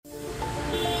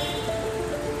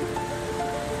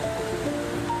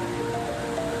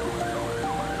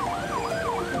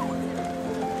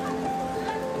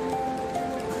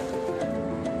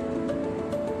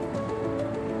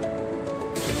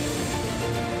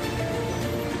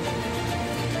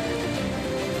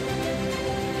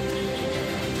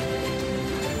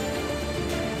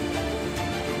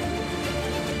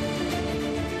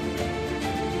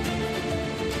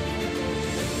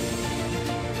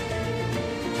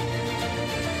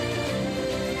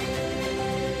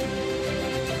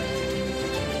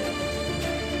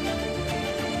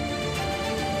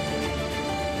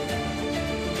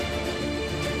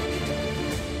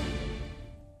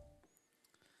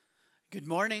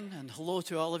morning, and hello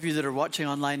to all of you that are watching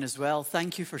online as well.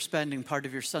 Thank you for spending part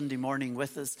of your Sunday morning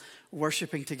with us,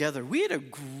 worshiping together. We had a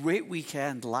great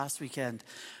weekend last weekend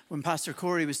when Pastor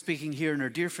Corey was speaking here in our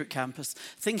Deerfoot campus,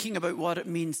 thinking about what it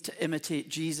means to imitate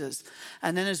Jesus.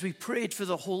 And then as we prayed for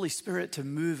the Holy Spirit to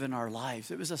move in our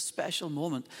lives, it was a special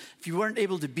moment. If you weren't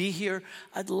able to be here,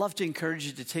 I'd love to encourage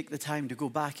you to take the time to go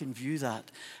back and view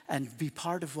that and be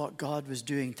part of what God was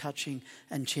doing, touching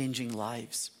and changing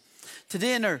lives.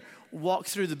 Today in our walk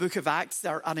through the book of Acts,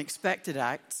 our unexpected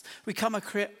Acts, we come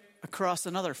across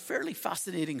another fairly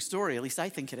fascinating story, at least I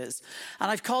think it is. And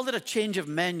I've called it a change of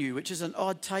menu, which is an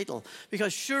odd title,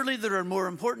 because surely there are more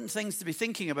important things to be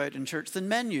thinking about in church than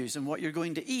menus and what you're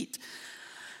going to eat.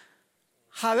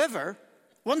 However,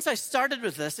 once I started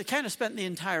with this, I kind of spent the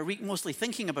entire week mostly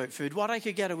thinking about food, what I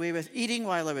could get away with eating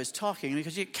while I was talking,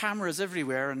 because you get cameras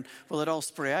everywhere, and will it all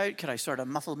spray out? Could I sort of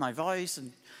muffle my voice?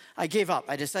 And I gave up.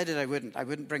 I decided I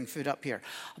wouldn't bring food up here.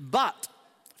 But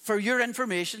for your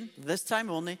information, this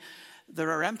time only, there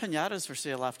are empanadas for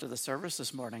sale after the service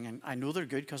this morning. And I know they're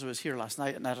good because I was here last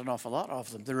night and I had an awful lot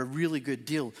of them. They're a really good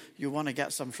deal. You'll want to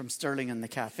get some from Sterling in the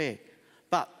cafe.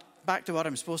 But back to what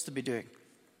I'm supposed to be doing.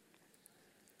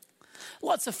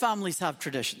 Lots of families have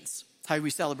traditions. How we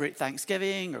celebrate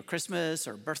Thanksgiving or Christmas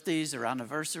or birthdays or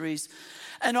anniversaries.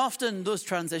 And often those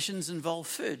transitions involve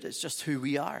food. It's just who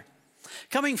we are.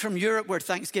 Coming from Europe where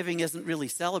Thanksgiving isn't really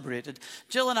celebrated,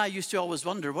 Jill and I used to always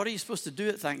wonder, what are you supposed to do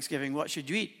at Thanksgiving? What should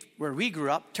you eat? Where we grew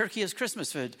up, turkey is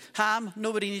Christmas food. Ham,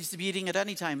 nobody needs to be eating at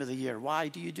any time of the year. Why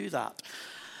do you do that?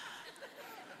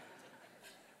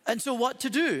 And so what to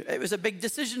do? It was a big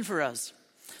decision for us.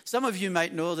 Some of you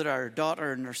might know that our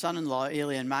daughter and her son-in-law,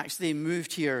 Ailey and Max, they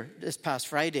moved here this past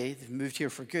Friday. They've moved here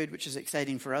for good, which is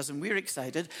exciting for us, and we're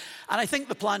excited. And I think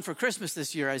the plan for Christmas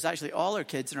this year is actually all our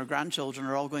kids and our grandchildren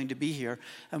are all going to be here,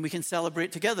 and we can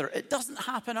celebrate together. It doesn't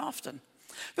happen often.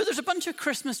 But there's a bunch of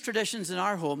Christmas traditions in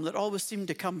our home that always seem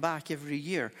to come back every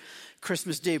year.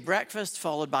 Christmas Day breakfast,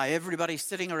 followed by everybody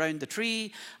sitting around the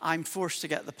tree. I'm forced to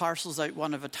get the parcels out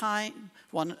one at a time.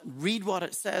 Read what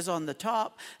it says on the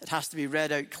top. It has to be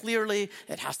read out clearly.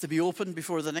 It has to be opened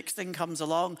before the next thing comes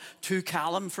along. To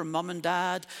Callum from Mum and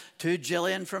Dad. To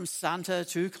Gillian from Santa.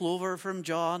 To Clover from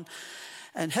John.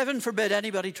 And heaven forbid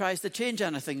anybody tries to change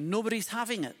anything. Nobody's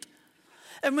having it.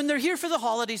 And when they're here for the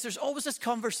holidays, there's always this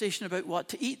conversation about what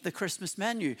to eat, the Christmas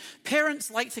menu. Parents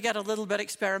like to get a little bit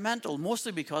experimental,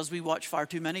 mostly because we watch far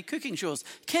too many cooking shows.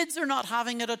 Kids are not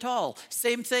having it at all.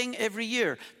 Same thing every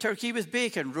year. Turkey with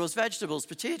bacon, roast vegetables,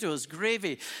 potatoes,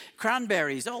 gravy,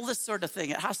 cranberries, all this sort of thing.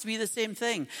 It has to be the same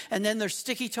thing. And then there's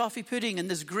sticky toffee pudding and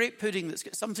this grape pudding that's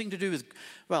got something to do with,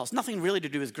 well, it's nothing really to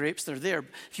do with grapes. They're there.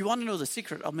 If you want to know the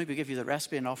secret, I'll maybe give you the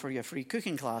recipe and offer you a free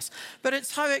cooking class. But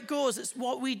it's how it goes. It's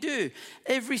what we do.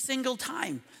 Every single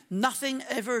time. Nothing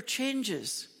ever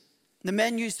changes. The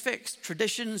menu's fixed.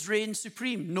 Traditions reign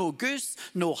supreme. No goose,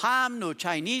 no ham, no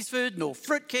Chinese food, no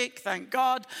fruitcake, thank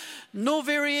God. No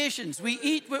variations. We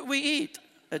eat what we eat.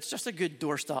 It's just a good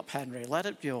doorstop, Henry. Let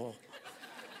it go.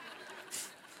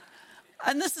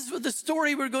 And this is what the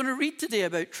story we're going to read today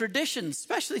about traditions,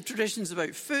 especially traditions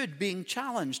about food being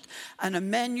challenged and a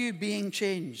menu being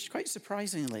changed, quite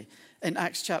surprisingly, in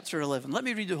Acts chapter 11. Let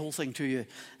me read the whole thing to you,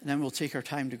 and then we'll take our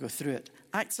time to go through it.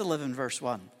 Acts 11, verse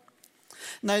 1.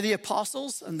 Now the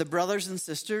apostles and the brothers and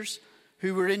sisters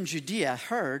who were in Judea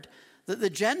heard that the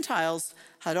Gentiles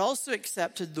had also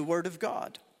accepted the word of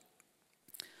God.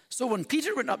 So when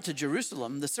Peter went up to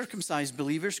Jerusalem, the circumcised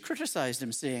believers criticized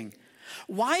him, saying,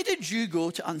 "Why did you go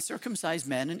to uncircumcised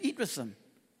men and eat with them?"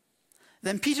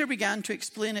 Then Peter began to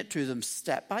explain it to them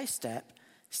step by step,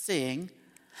 saying,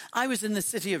 "I was in the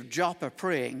city of Joppa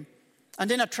praying,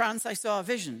 and in a trance I saw a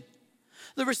vision.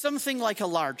 There was something like a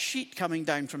large sheet coming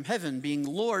down from heaven, being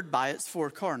lowered by its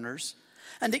four corners,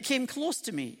 and it came close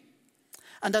to me.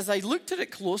 And as I looked at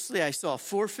it closely, I saw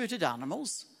four-footed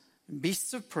animals,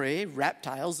 beasts of prey,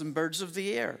 reptiles, and birds of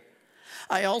the air.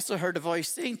 I also heard a voice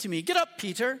saying to me, 'Get up,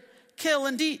 Peter, kill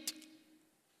and eat.'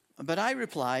 But I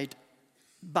replied,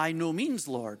 'By no means,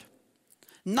 Lord.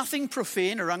 Nothing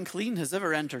profane or unclean has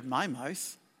ever entered my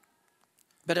mouth.'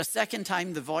 But a second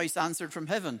time the voice answered from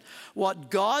heaven, 'What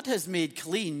God has made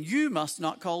clean, you must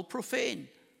not call profane.'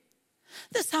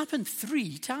 This happened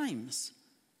 3 times.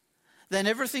 Then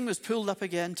everything was pulled up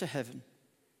again to heaven.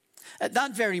 At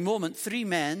that very moment, 3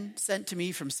 men sent to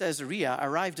me from Caesarea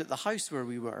arrived at the house where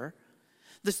we were.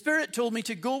 The Spirit told me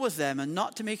to go with them and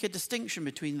not to make a distinction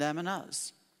between them and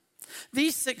us.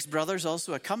 These 6 brothers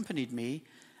also accompanied me,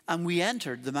 and we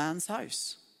entered the man's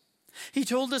house. He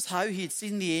told us how he had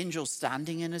seen the angel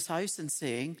standing in his house and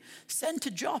saying, 'Send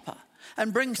to Joppa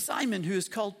and bring Simon, who is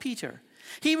called Peter.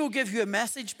 He will give you a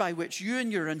message by which you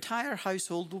and your entire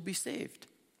household will be saved."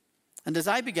 And as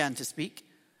I began to speak,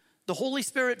 the Holy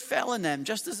Spirit fell on them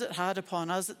just as it had upon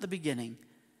us at the beginning.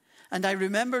 And I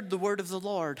remembered the word of the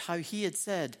Lord, how he had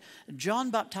said, "John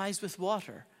baptized with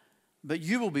water, but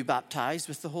you will be baptized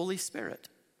with the Holy Spirit."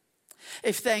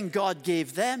 If then God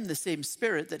gave them the same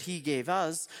Spirit that he gave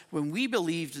us when we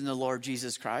believed in the Lord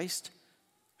Jesus Christ,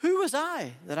 who was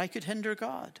I that I could hinder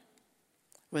God?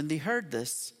 When they heard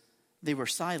this, they were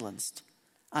silenced,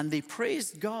 and they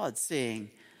praised God,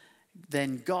 saying,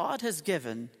 "Then God has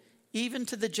given even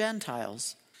to the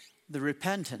Gentiles the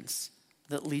repentance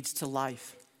that leads to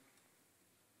life."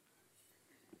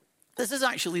 This is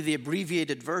actually the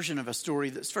abbreviated version of a story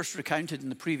that's first recounted in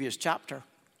the previous chapter.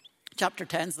 Chapter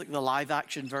 10 is like the live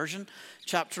action version.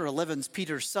 Chapter 11 is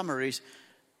Peter's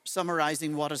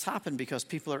summarizing what has happened because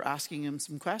people are asking him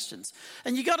some questions.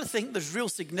 And you got to think there's real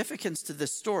significance to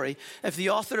this story if the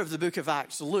author of the book of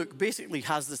Acts, Luke, basically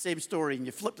has the same story and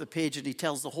you flip the page and he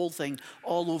tells the whole thing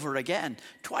all over again,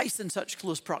 twice in such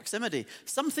close proximity.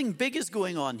 Something big is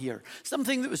going on here,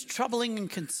 something that was troubling and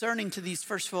concerning to these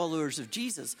first followers of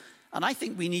Jesus. And I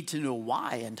think we need to know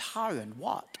why and how and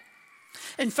what.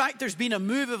 In fact, there's been a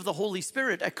move of the Holy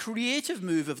Spirit, a creative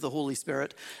move of the Holy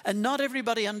Spirit, and not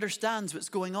everybody understands what's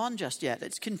going on just yet.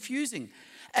 It's confusing.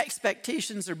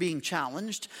 Expectations are being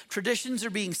challenged, traditions are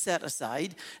being set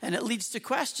aside, and it leads to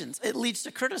questions. It leads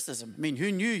to criticism. I mean,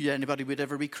 who knew anybody would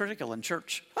ever be critical in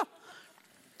church?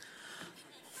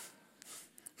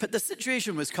 But the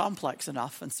situation was complex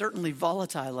enough and certainly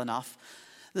volatile enough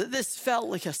that this felt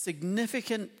like a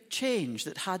significant change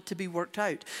that had to be worked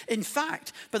out. In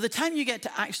fact, by the time you get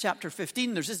to Acts chapter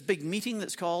 15, there's this big meeting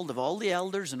that's called of all the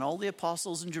elders and all the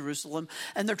apostles in Jerusalem,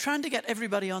 and they're trying to get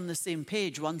everybody on the same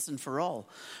page once and for all.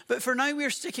 But for now, we're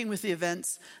sticking with the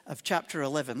events of chapter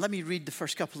 11. Let me read the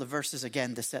first couple of verses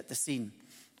again to set the scene.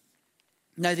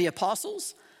 Now the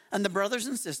apostles and the brothers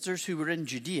and sisters who were in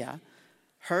Judea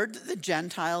heard that the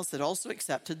Gentiles had also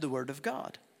accepted the word of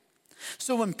God.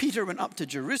 So when Peter went up to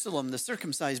Jerusalem, the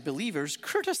circumcised believers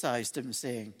criticized him,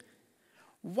 saying,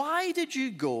 "Why did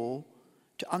you go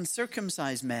to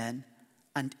uncircumcised men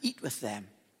and eat with them?"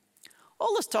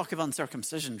 All this talk of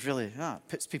uncircumcision really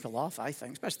puts people off, I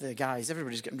think, especially the guys.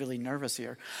 Everybody's getting really nervous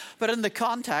here. But in the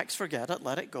context, forget it,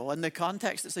 let it go. In the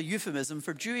context, it's a euphemism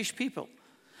for Jewish people.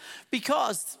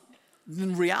 Because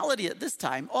in reality at this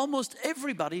time, almost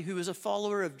everybody who was a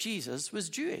follower of Jesus was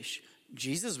Jewish.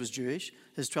 Jesus was Jewish,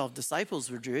 his 12 disciples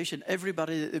were Jewish, and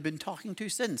everybody that they've been talking to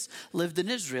since lived in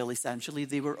Israel, essentially.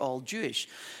 They were all Jewish.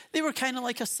 They were kind of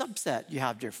like a subset. You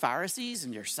have your Pharisees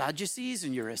and your Sadducees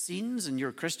and your Essenes and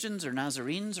your Christians or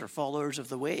Nazarenes or followers of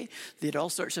the way. They had all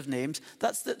sorts of names.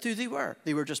 That's who they were.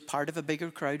 They were just part of a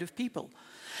bigger crowd of people.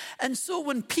 And so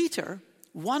when Peter,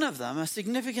 one of them, a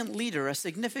significant leader, a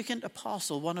significant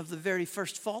apostle, one of the very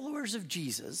first followers of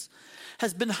Jesus,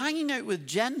 has been hanging out with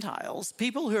Gentiles,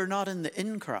 people who are not in the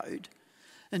in crowd.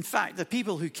 In fact, the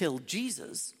people who killed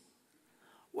Jesus.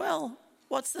 Well,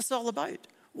 what's this all about?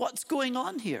 What's going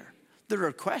on here? There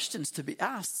are questions to be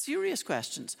asked, serious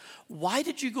questions. Why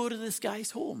did you go to this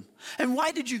guy's home? And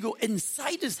why did you go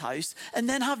inside his house and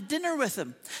then have dinner with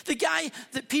him? The guy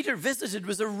that Peter visited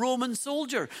was a Roman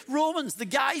soldier. Romans, the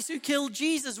guys who killed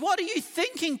Jesus. What are you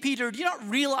thinking, Peter? Do you not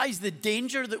realize the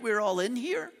danger that we're all in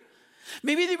here?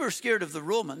 Maybe they were scared of the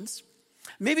Romans.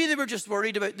 Maybe they were just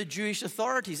worried about the Jewish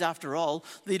authorities. After all,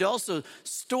 they'd also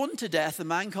stoned to death a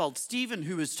man called Stephen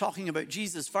who was talking about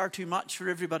Jesus far too much for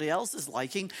everybody else's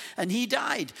liking, and he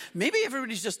died. Maybe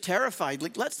everybody's just terrified.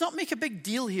 Like, let's not make a big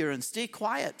deal here and stay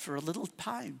quiet for a little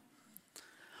time.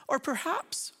 Or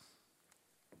perhaps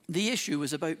the issue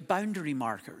was about boundary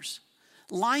markers,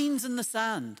 lines in the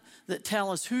sand that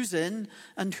tell us who's in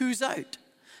and who's out.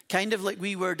 Kind of like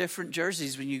we wear different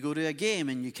jerseys when you go to a game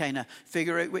and you kind of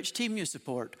figure out which team you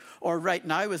support. Or right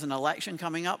now with an election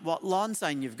coming up, what lawn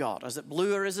sign you've got. Is it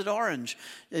blue or is it orange?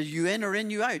 Are you in or in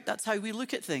you out? That's how we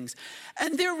look at things.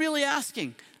 And they're really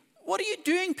asking, what are you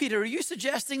doing, Peter? Are you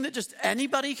suggesting that just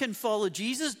anybody can follow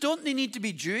Jesus? Don't they need to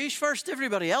be Jewish first?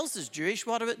 Everybody else is Jewish.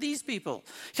 What about these people?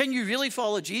 Can you really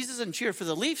follow Jesus and cheer for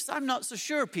the Leafs? I'm not so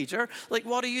sure, Peter. Like,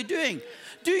 what are you doing?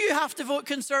 Do you have to vote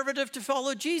conservative to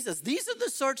follow Jesus? These are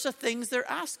the sorts of things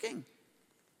they're asking.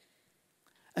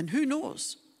 And who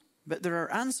knows? But there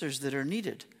are answers that are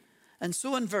needed. And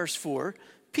so in verse 4,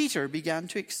 Peter began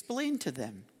to explain to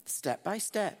them, step by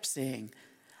step, saying,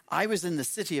 I was in the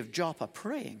city of Joppa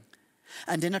praying,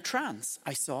 and in a trance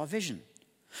I saw a vision.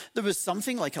 There was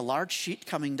something like a large sheet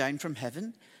coming down from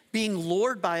heaven, being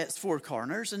lowered by its four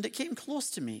corners, and it came close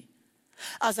to me.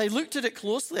 As I looked at it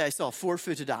closely, I saw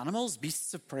four-footed animals,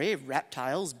 beasts of prey,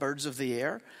 reptiles, birds of the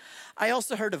air. I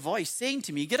also heard a voice saying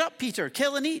to me, 'Get up, Peter,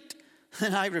 kill and eat.'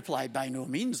 And I replied, 'By no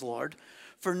means, Lord,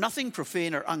 for nothing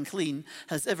profane or unclean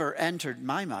has ever entered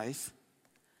my mouth.'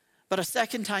 But a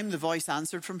second time the voice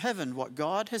answered from heaven, 'What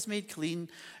God has made clean,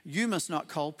 you must not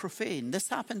call profane.' This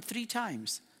happened 3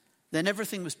 times. Then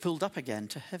everything was pulled up again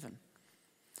to heaven."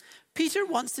 Peter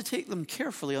wants to take them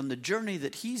carefully on the journey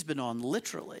that he's been on,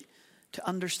 literally, to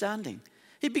understanding.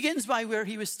 He begins by where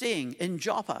he was staying, in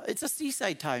Joppa. It's a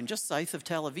seaside town just south of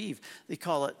Tel Aviv. They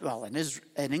call it, well, in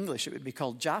English it would be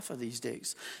called Jaffa these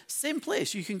days. Same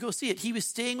place, you can go see it. He was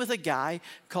staying with a guy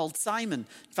called Simon.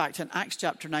 In fact, in Acts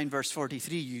chapter 9, verse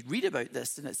 43, you read about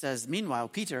this, and it says, "Meanwhile,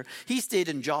 Peter, he stayed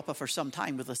in Joppa for some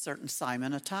time with a certain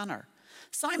Simon, a tanner.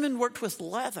 Simon worked with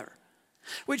leather,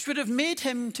 which would have made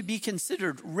him to be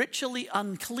considered ritually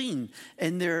unclean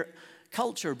in their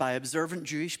culture by observant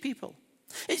Jewish people.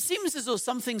 It seems as though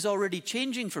something's already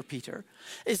changing for Peter,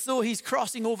 as though he's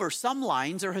crossing over some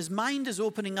lines or his mind is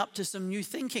opening up to some new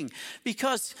thinking,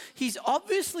 because he's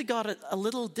obviously got it a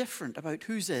little different about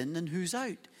who's in and who's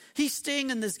out. He's staying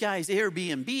in this guy's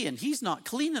Airbnb and he's not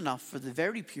clean enough for the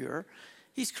very pure.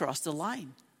 He's crossed a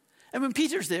line. And when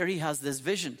Peter's there, he has this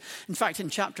vision. In fact, in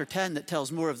chapter 10 that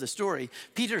tells more of the story,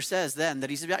 Peter says then that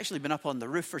he's actually been up on the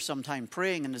roof for some time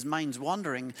praying and his mind's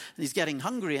wandering and he's getting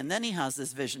hungry, and then he has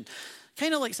this vision.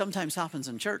 Kind of like sometimes happens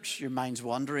in church. Your mind's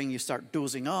wandering, you start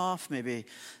dozing off, maybe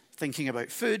thinking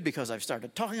about food because I've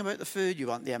started talking about the food. You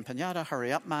want the empanada,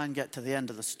 hurry up man, get to the end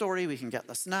of the story, we can get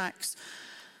the snacks.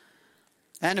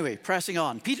 Anyway, pressing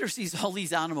on, Peter sees all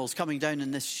these animals coming down in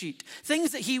this sheet,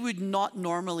 things that he would not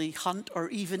normally hunt or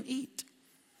even eat.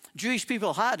 Jewish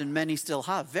people had, and many still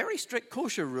have, very strict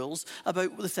kosher rules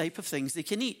about the type of things they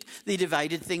can eat. They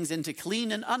divided things into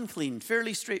clean and unclean,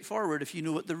 fairly straightforward if you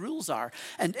know what the rules are.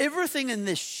 And everything in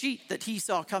this sheet that he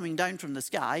saw coming down from the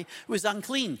sky was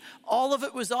unclean. All of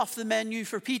it was off the menu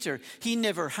for Peter. He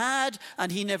never had,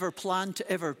 and he never planned to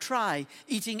ever try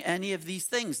eating any of these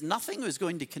things. Nothing was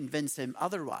going to convince him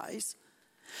otherwise.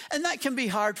 And that can be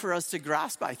hard for us to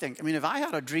grasp, I think. I mean, if I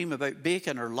had a dream about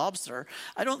bacon or lobster,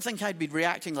 I don't think I'd be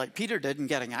reacting like Peter did and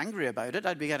getting angry about it.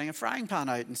 I'd be getting a frying pan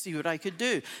out and see what I could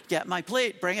do. Get my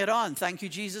plate, bring it on. Thank you,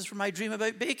 Jesus, for my dream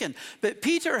about bacon. But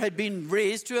Peter had been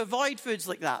raised to avoid foods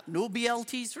like that. No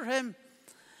BLTs for him.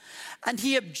 And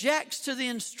he objects to the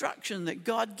instruction that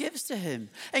God gives to him.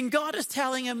 And God is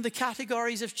telling him the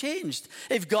categories have changed.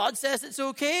 If God says it's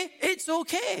okay, it's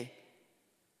okay.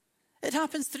 It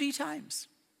happens 3 times.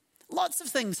 Lots of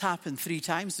things happened 3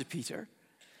 times to Peter.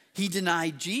 He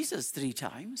denied Jesus 3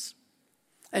 times.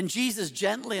 And Jesus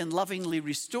gently and lovingly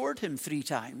restored him 3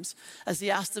 times as he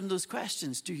asked him those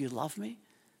questions. Do you love me?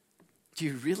 Do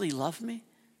you really love me?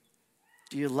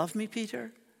 Do you love me,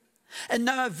 Peter? And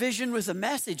now a vision with a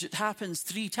message. It happens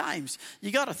 3 times.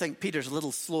 You got to think Peter's a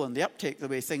little slow in the uptake the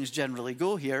way things generally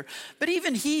go here. But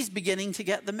even he's beginning to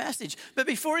get the message. But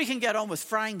before he can get on with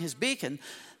frying his bacon,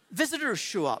 visitors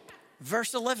show up.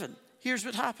 Verse 11, here's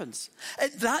what happens.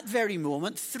 At that very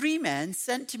moment, 3 men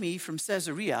sent to me from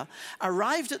Caesarea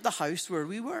arrived at the house where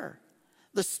we were.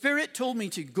 The Spirit told me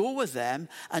to go with them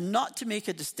and not to make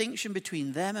a distinction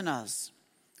between them and us.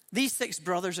 These 6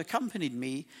 brothers accompanied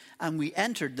me, and we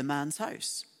entered the man's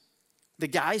house. The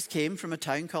guys came from a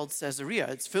town called Caesarea.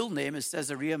 Its full name is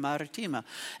Caesarea Maritima.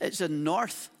 It's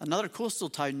another coastal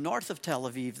town north of Tel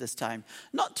Aviv this time,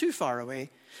 not too far away.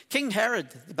 King Herod,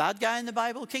 the bad guy in the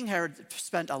Bible, King Herod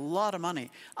spent a lot of money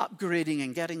upgrading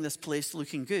and getting this place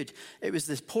looking good. It was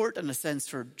this port, in a sense,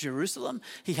 for Jerusalem.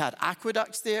 He had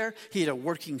aqueducts there. He had a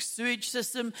working sewage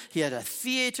system. He had a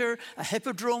theater, a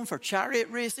hippodrome for chariot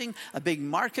racing, a big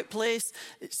marketplace.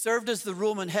 It served as the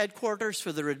Roman headquarters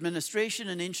for their administration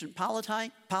in ancient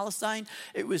Palestine.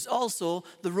 It was also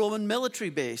the Roman military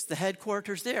base, the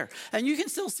headquarters there. And you can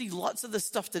still see lots of this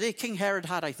stuff today. King Herod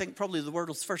had, I think, probably the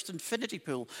world's first infinity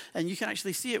pool. And you can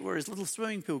actually see it where his little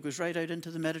swimming pool goes right out into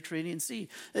the Mediterranean Sea.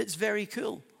 It's very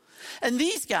cool. And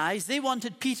these guys, they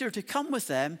wanted Peter to come with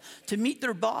them to meet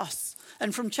their boss.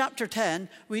 And from chapter 10,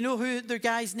 we know who their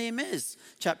guy's name is.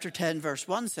 Chapter 10, verse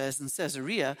 1 says, in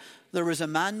Caesarea, there was a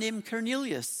man named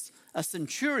Cornelius, a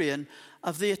centurion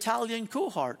of the Italian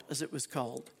cohort, as it was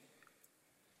called.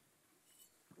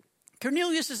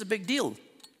 Cornelius is a big deal.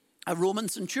 A Roman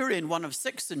centurion, one of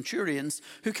 6 centurions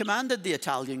who commanded the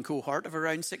Italian cohort of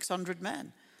around 600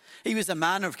 men. He was a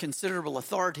man of considerable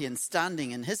authority and standing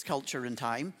in his culture and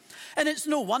time. And it's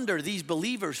no wonder these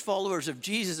believers, followers of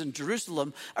Jesus in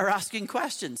Jerusalem, are asking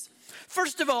questions.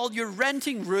 First of all, you're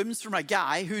renting rooms from a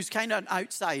guy who's kind of an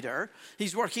outsider.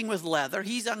 He's working with leather.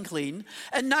 He's unclean.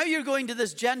 And now you're going to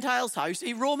this Gentile's house,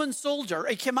 a Roman soldier,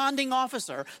 a commanding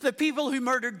officer, the people who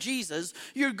murdered Jesus.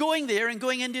 You're going there and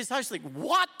going into his house like,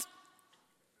 what?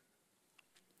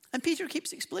 And Peter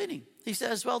keeps explaining. He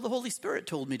says, well, the Holy Spirit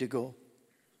told me to go.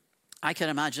 I can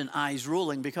imagine eyes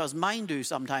rolling, because mine do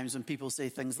sometimes when people say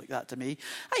things like that to me.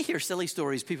 I hear silly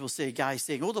stories. People say, guys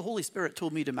saying, oh, the Holy Spirit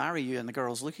told me to marry you. And the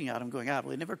girl's looking at him going, well,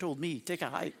 he never told me. Take a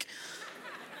hike.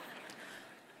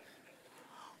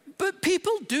 But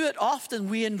people do it often.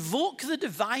 We invoke the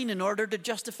divine in order to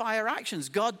justify our actions.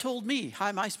 God told me. How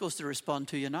am I supposed to respond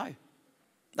to you now?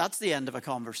 That's the end of a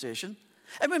conversation.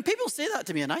 And when people say that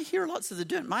to me, and I hear lots of them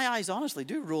doing it, my eyes honestly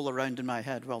do roll around in my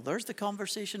head. Well, there's the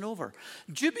conversation over.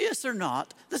 Dubious or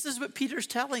not, this is what Peter's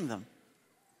telling them.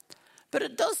 But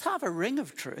it does have a ring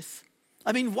of truth.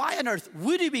 I mean, why on earth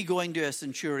would he be going to a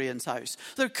centurion's house?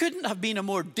 There couldn't have been a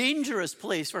more dangerous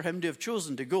place for him to have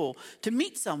chosen to go to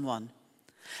meet someone.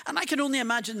 And I can only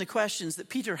imagine the questions that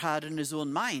Peter had in his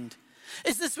own mind.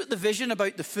 Is this what the vision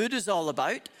about the food is all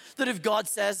about? That if God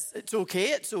says it's okay,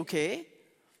 it's okay?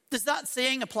 Does that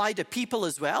saying apply to people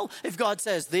as well? If God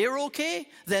says they're okay,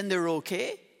 then they're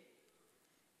okay?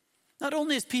 Not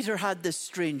only has Peter had this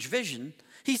strange vision,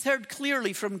 he's heard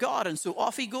clearly from God, and so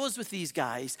off he goes with these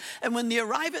guys. And when they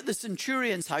arrive at the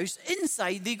centurion's house,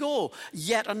 inside they go.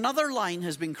 Yet another line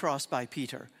has been crossed by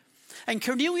Peter. And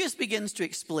Cornelius begins to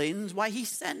explain why he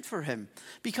sent for him,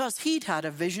 because he'd had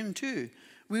a vision too.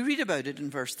 We read about it in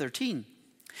verse 13.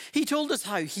 He told us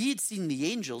how he had seen the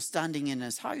angel standing in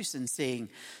his house and saying,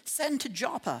 send to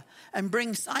Joppa and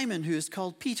bring Simon, who is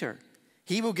called Peter.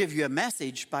 He will give you a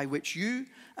message by which you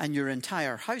and your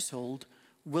entire household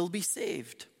will be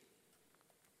saved.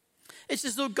 It's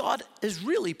as though God is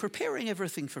really preparing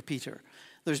everything for Peter.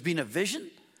 There's been a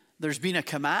vision, there's been a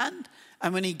command,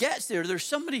 and when he gets there, there's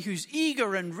somebody who's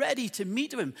eager and ready to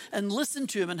meet him and listen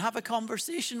to him and have a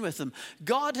conversation with him.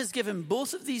 God has given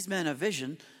both of these men a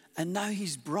vision, and now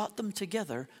he's brought them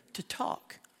together to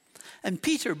talk. And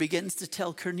Peter begins to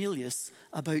tell Cornelius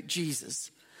about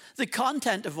Jesus. The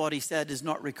content of what he said is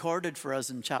not recorded for us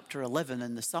in chapter 11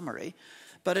 in the summary,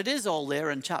 but it is all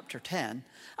there in chapter 10.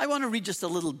 I want to read just a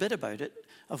little bit about it,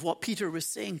 of what Peter was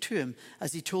saying to him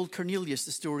as he told Cornelius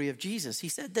the story of Jesus. He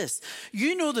said this,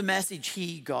 you know the message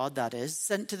he, God that is,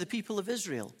 sent to the people of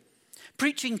Israel,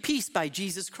 preaching peace by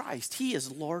Jesus Christ. He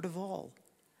is Lord of all.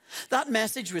 That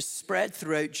message was spread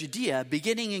throughout Judea,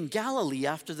 beginning in Galilee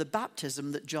after the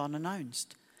baptism that John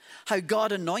announced. How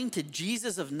God anointed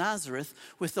Jesus of Nazareth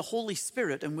with the Holy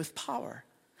Spirit and with power.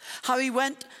 How he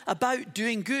went about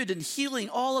doing good and healing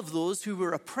all of those who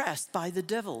were oppressed by the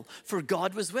devil, for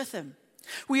God was with him.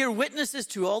 We are witnesses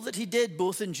to all that he did,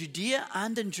 both in Judea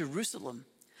and in Jerusalem.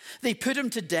 They put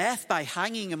him to death by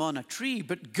hanging him on a tree,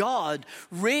 but God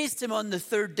raised him on the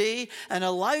third day and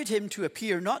allowed him to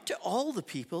appear not to all the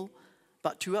people,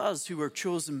 but to us who were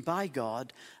chosen by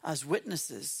God as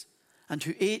witnesses and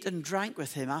who ate and drank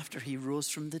with him after he rose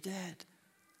from the dead.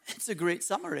 It's a great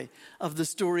summary of the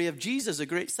story of Jesus, a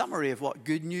great summary of what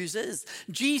good news is.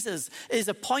 Jesus is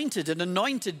appointed and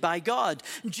anointed by God.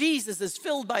 Jesus is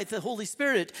filled by the Holy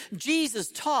Spirit.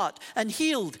 Jesus taught and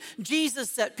healed.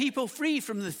 Jesus set people free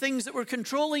from the things that were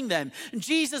controlling them.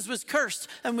 Jesus was cursed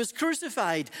and was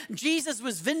crucified. Jesus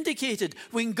was vindicated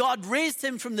when God raised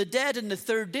him from the dead on the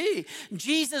third day.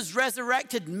 Jesus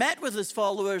resurrected, met with his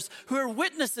followers who are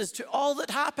witnesses to all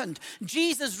that happened.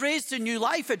 Jesus raised to new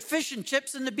life at fish and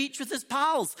chips in the beach with his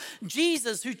pals.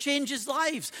 Jesus who changes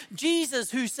lives. Jesus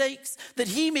who says that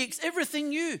he makes everything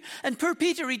new. And poor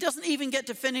Peter, he doesn't even get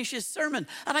to finish his sermon.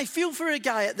 And I feel for a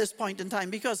guy at this point in time,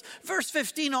 because verse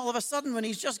 15, all of a sudden when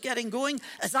he's just getting going,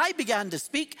 as I began to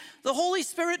speak, the Holy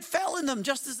Spirit fell in them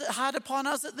just as it had upon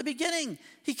us at the beginning.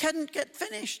 He couldn't get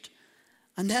finished.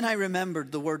 And then I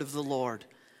remembered the word of the Lord,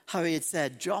 how he had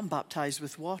said, John baptized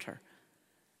with water,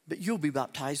 but you'll be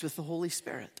baptized with the Holy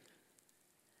Spirit.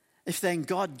 If then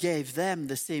God gave them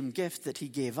the same gift that he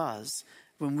gave us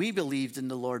when we believed in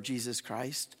the Lord Jesus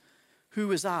Christ, who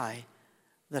was I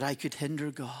that I could hinder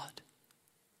God?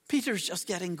 Peter's just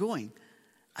getting going,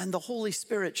 and the Holy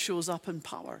Spirit shows up in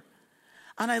power.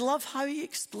 And I love how he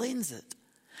explains it.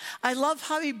 I love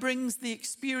how he brings the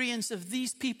experience of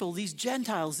these people, these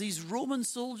Gentiles, these Roman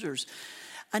soldiers,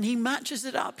 and he matches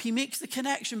it up. He makes the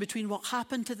connection between what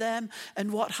happened to them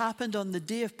and what happened on the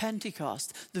day of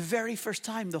Pentecost, the very first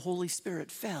time the Holy Spirit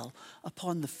fell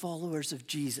upon the followers of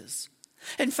Jesus.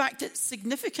 In fact, it's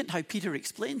significant how Peter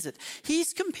explains it.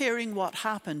 He's comparing what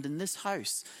happened in this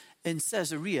house in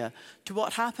Caesarea to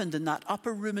what happened in that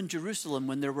upper room in Jerusalem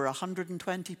when there were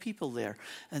 120 people there,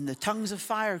 and the tongues of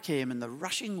fire came and the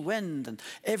rushing wind, and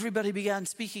everybody began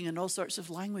speaking in all sorts of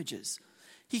languages.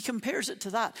 He compares it to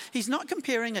that. He's not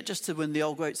comparing it just to when they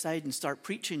all go outside and start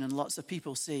preaching and lots of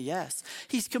people say yes.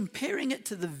 He's comparing it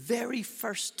to the very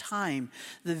first time,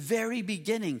 the very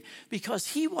beginning, because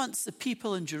he wants the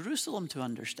people in Jerusalem to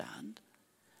understand,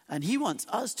 and he wants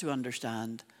us to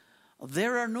understand,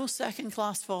 there are no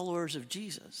second-class followers of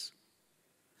Jesus.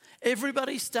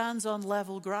 Everybody stands on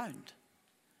level ground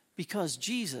because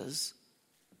Jesus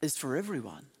is for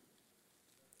everyone.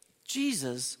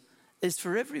 Jesus is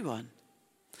for everyone.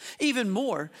 Even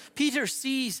more, Peter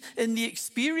sees in the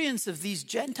experience of these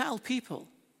Gentile people,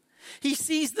 he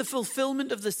sees the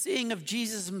fulfillment of the saying of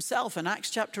Jesus himself in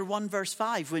Acts chapter 1 verse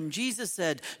 5, when Jesus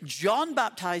said, John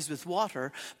baptized with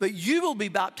water, but you will be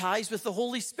baptized with the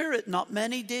Holy Spirit not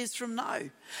many days from now.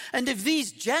 And if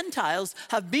these Gentiles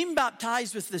have been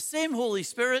baptized with the same Holy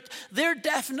Spirit, they're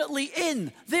definitely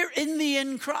in. They're in the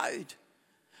in crowd.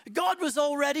 God was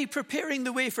already preparing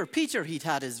the way for Peter. He'd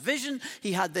had his vision.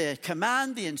 He had the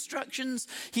command, the instructions.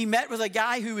 He met with a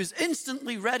guy who was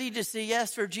instantly ready to say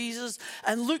yes for Jesus.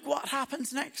 And look what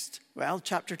happens next. Well,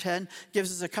 chapter 10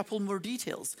 gives us a couple more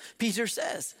details. Peter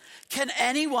says, can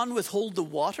anyone withhold the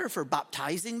water for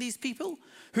baptizing these people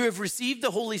who have received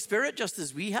the Holy Spirit just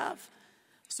as we have?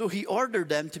 So he ordered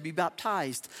them to be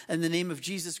baptized in the name of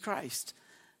Jesus Christ.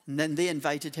 And then they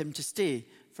invited him to stay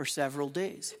for several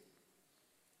days.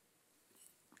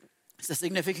 It's a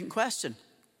significant question.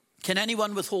 Can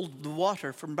anyone withhold the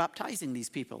water from baptizing these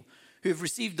people who have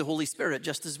received the Holy Spirit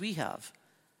just as we have?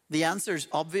 The answer is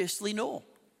obviously no.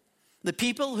 The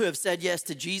people who have said yes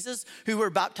to Jesus, who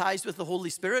were baptized with the Holy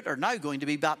Spirit, are now going to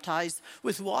be baptized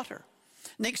with water.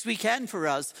 Next weekend for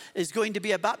us is going to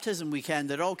be a baptism weekend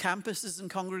at all campuses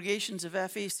and congregations of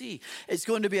FAC. It's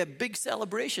going to be a big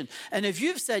celebration. And if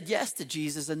you've said yes to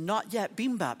Jesus and not yet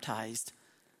been baptized,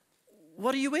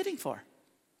 what are you waiting for?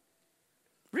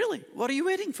 Really, what are you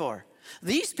waiting for?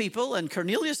 These people in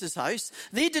Cornelius' house,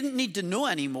 they didn't need to know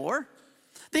anymore.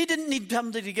 They didn't need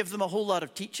somebody to give them a whole lot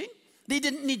of teaching. They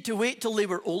didn't need to wait till they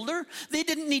were older. They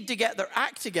didn't need to get their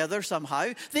act together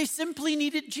somehow. They simply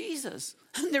needed Jesus.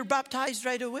 And they're baptized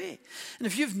right away. And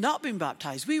if you've not been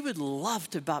baptized, we would love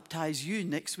to baptize you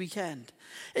next weekend.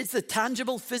 It's the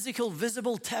tangible, physical,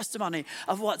 visible testimony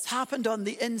of what's happened on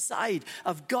the inside,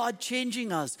 of God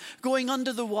changing us. Going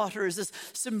under the water is this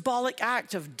symbolic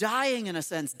act of dying, in a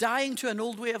sense, dying to an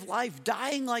old way of life,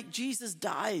 dying like Jesus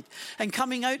died, and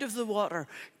coming out of the water,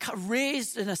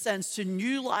 raised, in a sense, to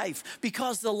new life,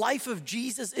 because the life of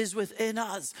Jesus is within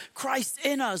us. Christ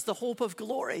in us, the hope of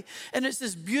glory. And it's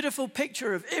this beautiful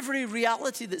picture of every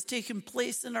reality that's taken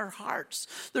place in our hearts.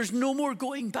 There's no more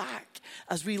going back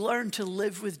as we learn to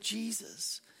live with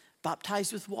Jesus.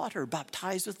 Baptized with water,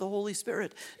 baptized with the Holy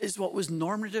Spirit is what was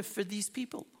normative for these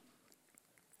people.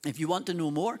 If you want to know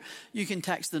more, you can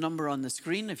text the number on the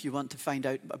screen. If you want to find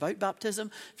out about baptism,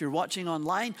 if you're watching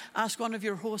online, ask one of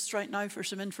your hosts right now for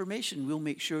some information. We'll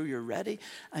make sure you're ready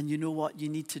and you know what you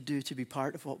need to do to be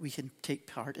part of what we can take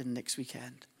part in next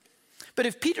weekend. But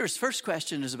if Peter's first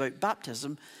question is about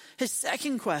baptism, his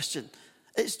second question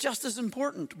is just as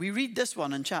important. We read this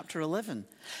one in chapter 11.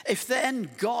 If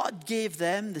then God gave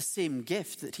them the same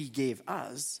gift that he gave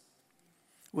us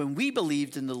when we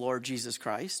believed in the Lord Jesus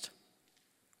Christ,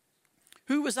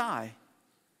 who was I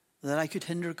that I could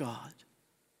hinder God?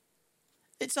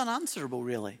 It's unanswerable,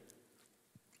 really.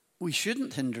 We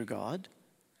shouldn't hinder God.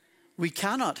 We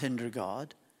cannot hinder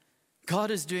God.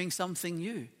 God is doing something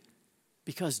new,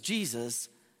 because Jesus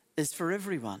is for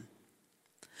everyone.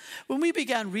 When we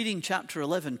began reading chapter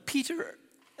 11, Peter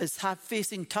is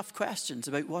facing tough questions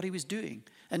about what he was doing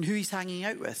and who he's hanging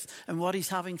out with and what he's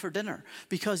having for dinner,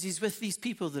 because he's with these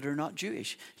people that are not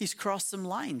Jewish. He's crossed some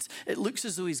lines. It looks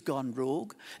as though he's gone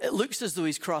rogue. It looks as though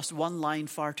he's crossed one line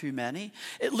far too many.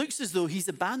 It looks as though he's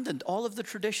abandoned all of the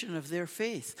tradition of their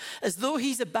faith, as though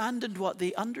he's abandoned what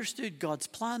they understood God's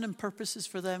plan and purposes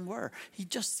for them were. He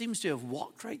just seems to have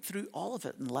walked right through all of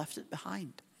it and left it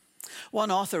behind.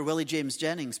 One author, Willie James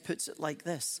Jennings, puts it like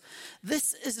this: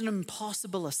 this is an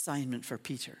impossible assignment for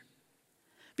Peter,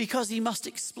 because he must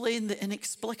explain the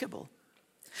inexplicable.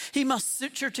 He must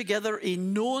suture together a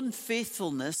known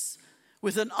faithfulness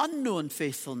with an unknown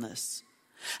faithfulness,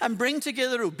 and bring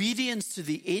together obedience to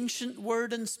the ancient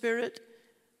word and spirit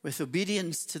with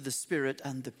obedience to the Spirit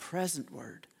and the present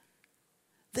word.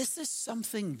 This is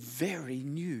something very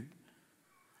new.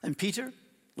 And Peter,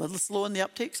 a little slow in the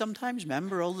uptake sometimes,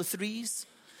 remember all the threes?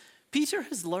 Peter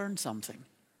has learned something.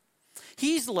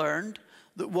 He's learned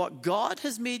that what God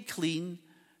has made clean,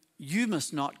 you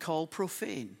must not call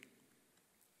profane.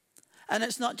 And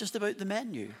it's not just about the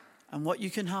menu and what you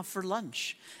can have for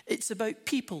lunch. It's about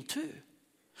people too.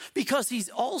 because he's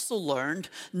also learned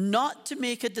not to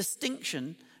make a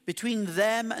distinction between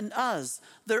them and us.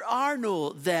 There are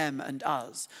no them and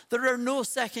us. There are no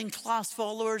second-class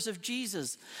followers of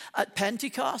Jesus. At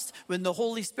Pentecost, when the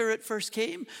Holy Spirit first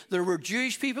came, there were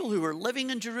Jewish people who were living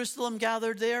in Jerusalem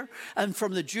gathered there. And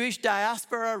from the Jewish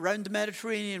diaspora around the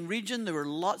Mediterranean region, there were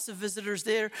lots of visitors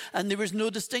there. And there was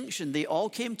no distinction. They all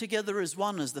came together as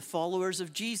one, as the followers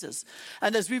of Jesus.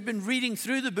 And as we've been reading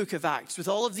through the book of Acts, with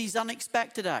all of these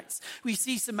unexpected acts, we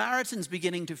see Samaritans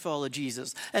beginning to follow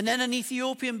Jesus. And then an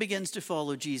Ethiopian begins to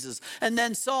follow Jesus. And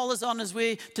then Saul is on his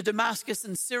way to Damascus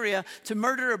in Syria to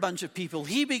murder a bunch of people.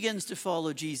 He begins to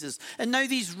follow Jesus. And now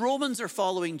these Romans are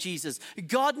following Jesus.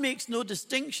 God makes no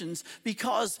distinctions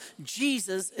because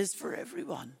Jesus is for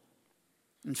everyone.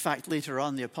 In fact, later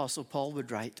on, the Apostle Paul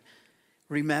would write,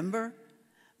 "Remember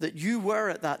that you were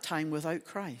at that time without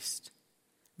Christ,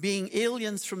 being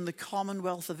aliens from the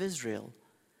commonwealth of Israel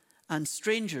and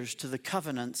strangers to the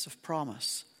covenants of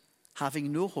promise,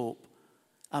 having no hope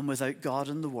and without God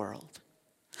in the world.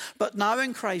 But now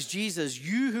in Christ Jesus,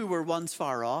 you who were once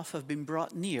far off have been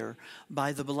brought near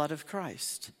by the blood of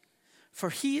Christ. For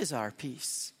he is our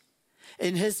peace.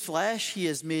 In his flesh he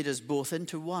has made us both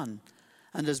into one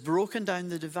and has broken down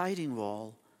the dividing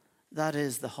wall, that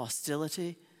is, the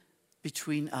hostility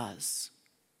between us."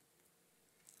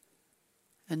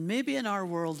 And maybe in our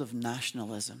world of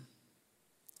nationalism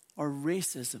or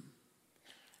racism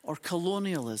or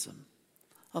colonialism,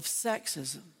 of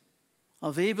sexism,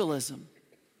 of ableism,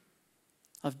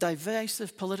 of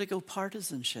divisive political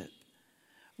partisanship,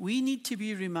 we need to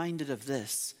be reminded of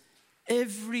this.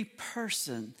 Every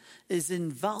person is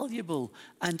invaluable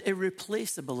and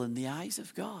irreplaceable in the eyes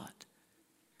of God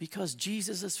because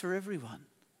Jesus is for everyone.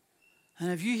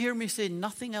 And if you hear me say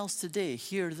nothing else today,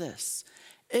 hear this.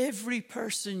 Every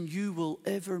person you will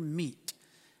ever meet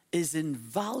is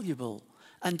invaluable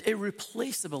and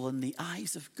irreplaceable in the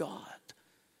eyes of God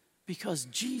because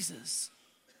Jesus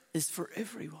is for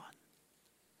everyone.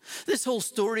 This whole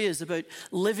story is about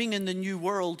living in the new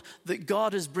world that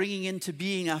God is bringing into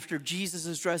being after Jesus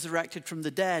is resurrected from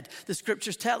the dead. The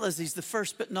scriptures tell us he's the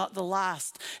first but not the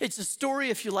last. It's a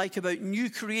story, if you like, about new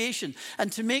creation.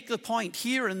 And to make the point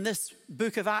here in this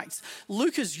book of Acts,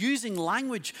 Luke is using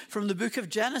language from the book of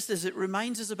Genesis. It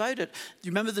reminds us about it. Do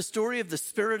you remember the story of the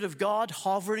Spirit of God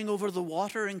hovering over the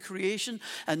water in creation?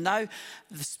 And now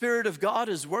the Spirit of God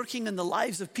is working in the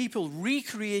lives of people,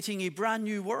 recreating a brand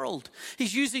new world.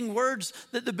 He's using words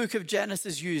that the book of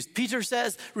Genesis used. Peter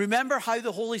says, remember how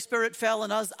the Holy Spirit fell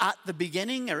on us at the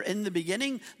beginning or in the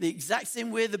beginning? The exact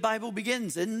same way the Bible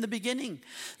begins, in the beginning.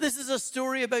 This is a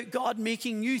story about God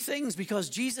making new things because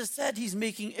Jesus said he's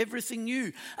making everything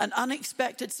new, an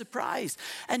unexpected surprise.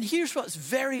 And here's what's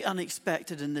very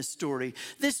unexpected in this story.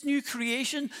 This new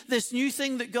creation, this new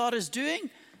thing that God is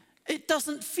doing, it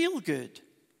doesn't feel good.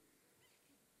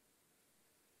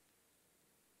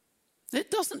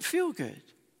 It doesn't feel good.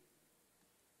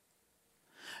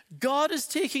 God is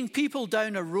taking people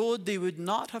down a road they would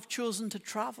not have chosen to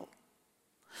travel.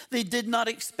 They did not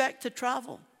expect to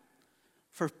travel.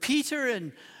 For Peter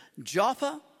in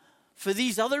Joppa, for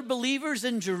these other believers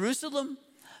in Jerusalem,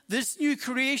 this new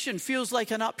creation feels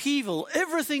like an upheaval.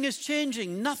 Everything is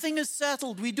changing. Nothing is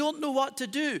settled. We don't know what to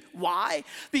do. Why?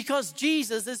 Because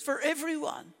Jesus is for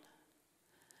everyone.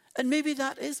 And maybe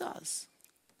that is us.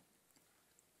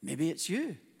 Maybe it's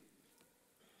you.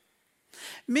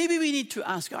 Maybe we need to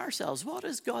ask ourselves, what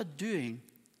is God doing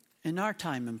in our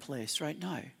time and place right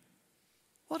now?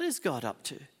 What is God up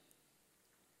to?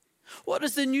 What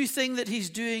is the new thing that he's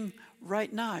doing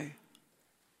right now?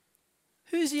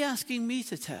 Who is he asking me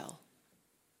to tell?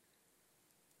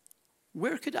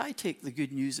 Where could I take the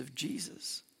good news of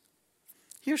Jesus?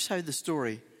 Here's how the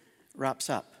story wraps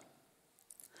up.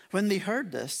 When they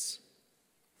heard this,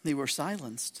 they were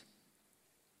silenced.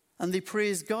 And they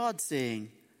praised God,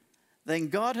 saying, "Then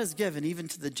God has given even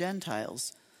to the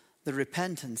Gentiles the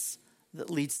repentance that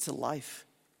leads to life."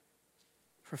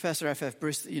 Professor F.F.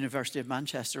 Bruce at the University of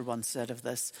Manchester once said of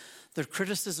this, "Their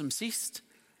criticism ceased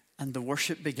and the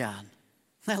worship began."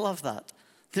 I love that.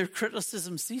 Their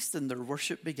criticism ceased and their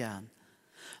worship began.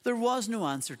 There was no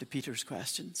answer to Peter's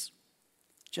questions,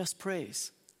 just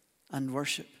praise and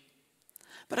worship.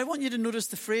 But I want you to notice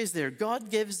the phrase there,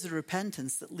 God gives the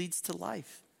repentance that leads to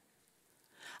life.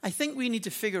 I think we need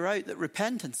to figure out that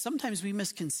repentance, sometimes we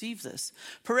misconceive this.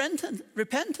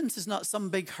 Repentance is not some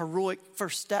big heroic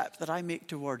first step that I make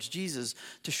towards Jesus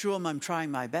to show him I'm trying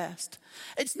my best.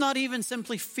 It's not even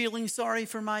simply feeling sorry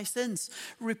for my sins.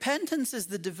 Repentance is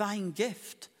the divine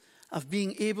gift of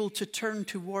being able to turn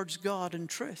towards God in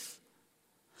truth.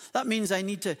 That means I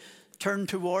need to turn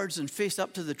towards and face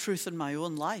up to the truth in my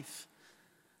own life.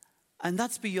 And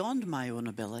that's beyond my own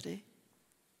ability.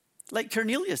 Like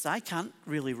Cornelius, I can't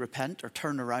really repent or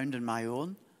turn around on my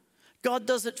own. God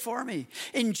does it for me.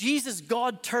 In Jesus,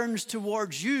 God turns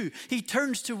towards you. He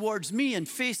turns towards me and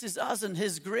faces us in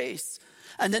his grace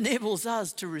and enables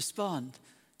us to respond,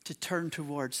 to turn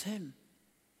towards him.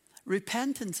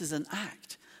 Repentance is an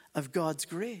act of God's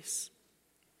grace.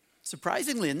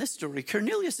 Surprisingly, in this story,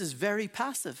 Cornelius is very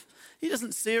passive. He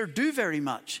doesn't say or do very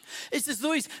much. It's as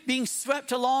though he's being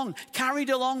swept along,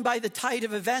 carried along by the tide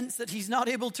of events that he's not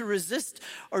able to resist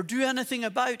or do anything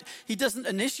about. He doesn't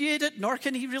initiate it, nor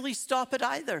can he really stop it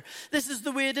either. This is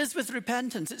the way it is with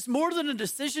repentance. It's more than a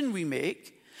decision we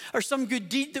make or some good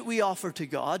deed that we offer to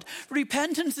God.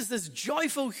 Repentance is this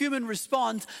joyful human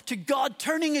response to God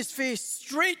turning his face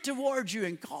straight towards you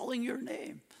and calling your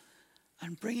name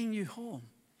and bringing you home.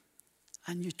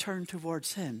 And you turn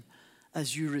towards him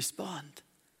as you respond,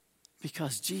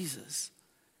 because Jesus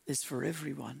is for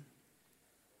everyone.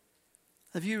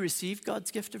 Have you received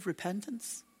God's gift of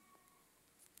repentance?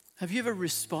 Have you ever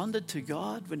responded to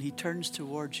God when he turns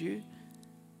towards you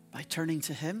by turning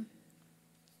to him?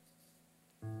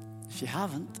 If you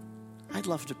haven't, I'd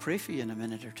love to pray for you in a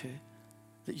minute or two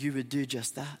that you would do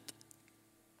just that.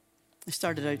 I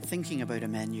started out thinking about a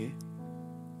menu.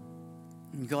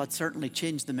 And God certainly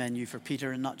changed the menu for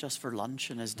Peter, and not just for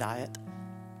lunch and his diet.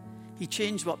 He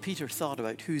changed what Peter thought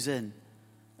about who's in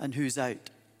and who's out.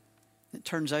 It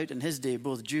turns out in his day,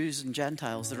 both Jews and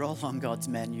Gentiles, they're all on God's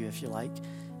menu, if you like.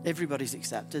 Everybody's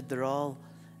accepted. They're all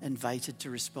invited to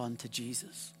respond to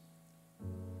Jesus.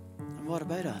 And what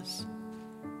about us?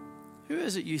 Who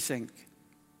is it you think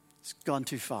has gone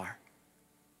too far?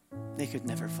 They could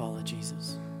never follow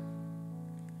Jesus.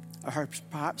 Or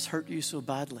perhaps hurt you so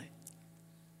badly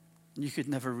you could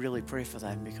never really pray for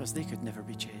them because they could never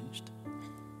be changed.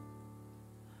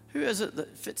 Who is it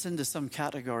that fits into some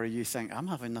category you think, I'm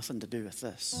having nothing to do with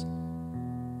this?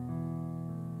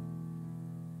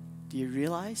 Do you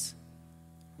realize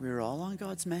we're all on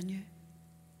God's menu?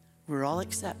 We're all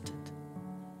accepted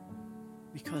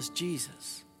because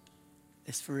Jesus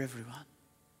is for everyone.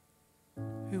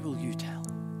 Who will you tell?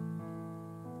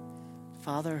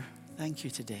 Father, thank you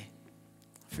today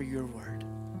for your word.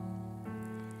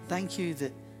 Thank you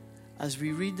that as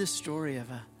we read the story of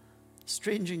a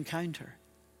strange encounter,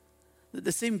 that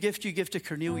the same gift you give to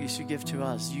Cornelius, you give to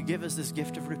us. You give us this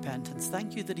gift of repentance.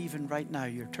 Thank you that even right now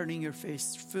you're turning your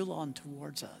face full on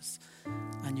towards us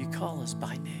and you call us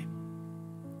by name.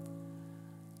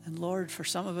 And Lord, for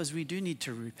some of us, we do need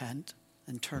to repent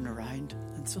and turn around.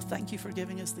 And so thank you for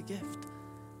giving us the gift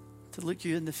to look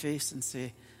you in the face and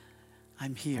say,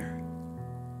 I'm here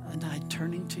and I'm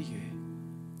turning to you.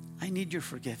 I need your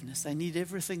forgiveness. I need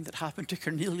everything that happened to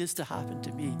Cornelius to happen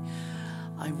to me.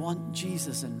 I want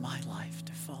Jesus in my life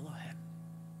to follow him.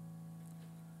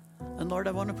 And Lord,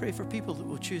 I want to pray for people that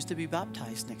will choose to be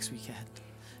baptized next weekend,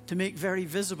 to make very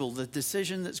visible the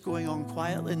decision that's going on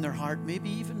quietly in their heart, maybe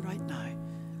even right now,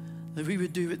 that we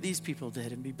would do what these people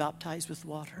did and be baptized with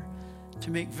water,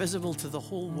 to make visible to the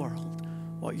whole world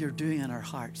what you're doing in our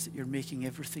hearts, that you're making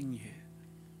everything new.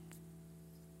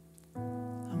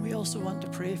 And we also want to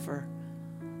pray for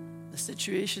the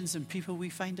situations and people we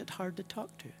find it hard to talk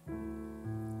to.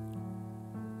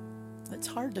 It's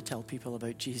hard to tell people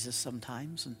about Jesus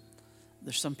sometimes, and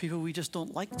there's some people we just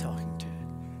don't like talking to.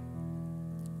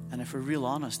 And if we're real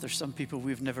honest, there's some people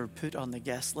we've never put on the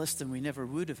guest list, and we never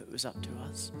would if it was up to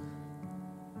us.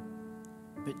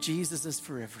 But Jesus is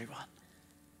for everyone.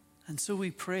 And so we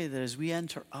pray that as we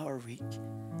enter our week,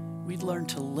 we'd learn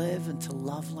to live and to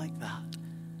love like that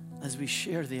as we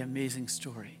share the amazing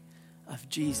story of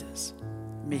Jesus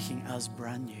making us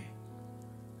brand new.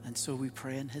 And so we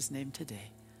pray in his name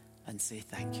today and say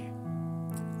thank you.